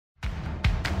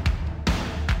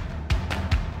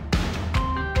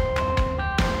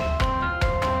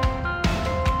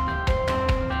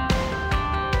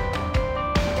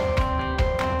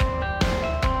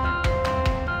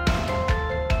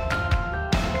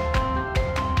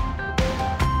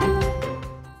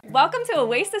Welcome to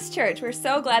Oasis Church. We're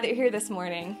so glad that you're here this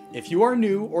morning. If you are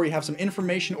new or you have some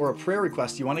information or a prayer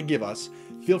request you want to give us,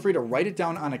 feel free to write it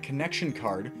down on a connection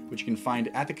card, which you can find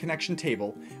at the connection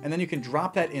table, and then you can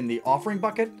drop that in the offering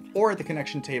bucket or at the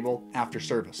connection table after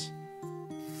service.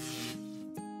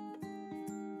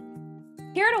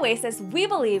 Here at Oasis, we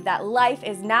believe that life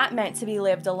is not meant to be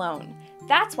lived alone.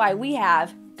 That's why we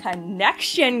have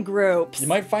connection groups. You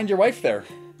might find your wife there.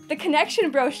 The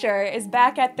connection brochure is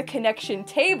back at the connection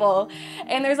table,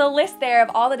 and there's a list there of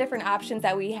all the different options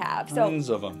that we have. Tons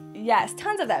of them. Yes,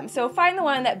 tons of them. So find the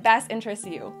one that best interests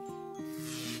you.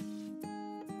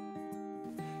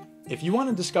 If you want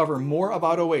to discover more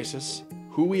about Oasis,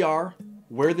 who we are,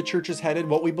 where the church is headed,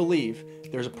 what we believe,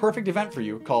 there's a perfect event for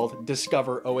you called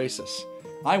Discover Oasis.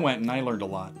 I went and I learned a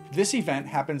lot. This event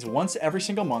happens once every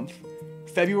single month.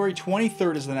 February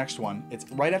 23rd is the next one. It's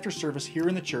right after service here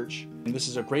in the church. And this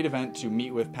is a great event to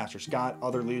meet with Pastor Scott,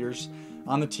 other leaders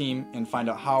on the team, and find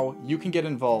out how you can get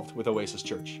involved with Oasis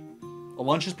Church. A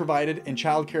lunch is provided and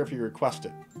childcare if you request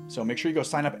it. So make sure you go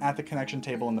sign up at the connection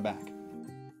table in the back.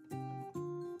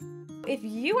 If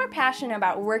you are passionate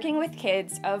about working with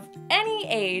kids of any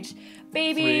age,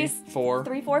 babies,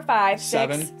 3, 4, 5,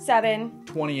 6, 7,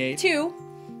 28, 2,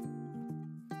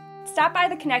 stop by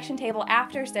the connection table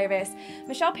after service.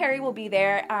 Michelle Perry will be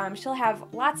there. She'll have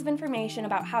lots of information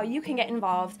about how you can get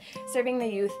involved serving the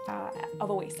youth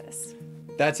of Oasis.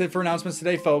 That's it for announcements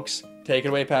today, folks. Take it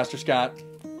away, Pastor Scott.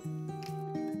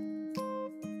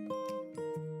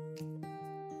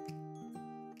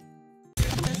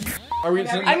 I'm going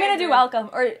to do welcome.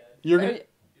 Wait, you're going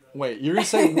to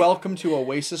say welcome to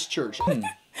Oasis Church.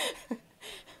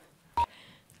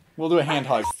 We'll do a hand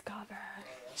hug.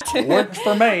 Worked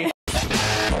for me.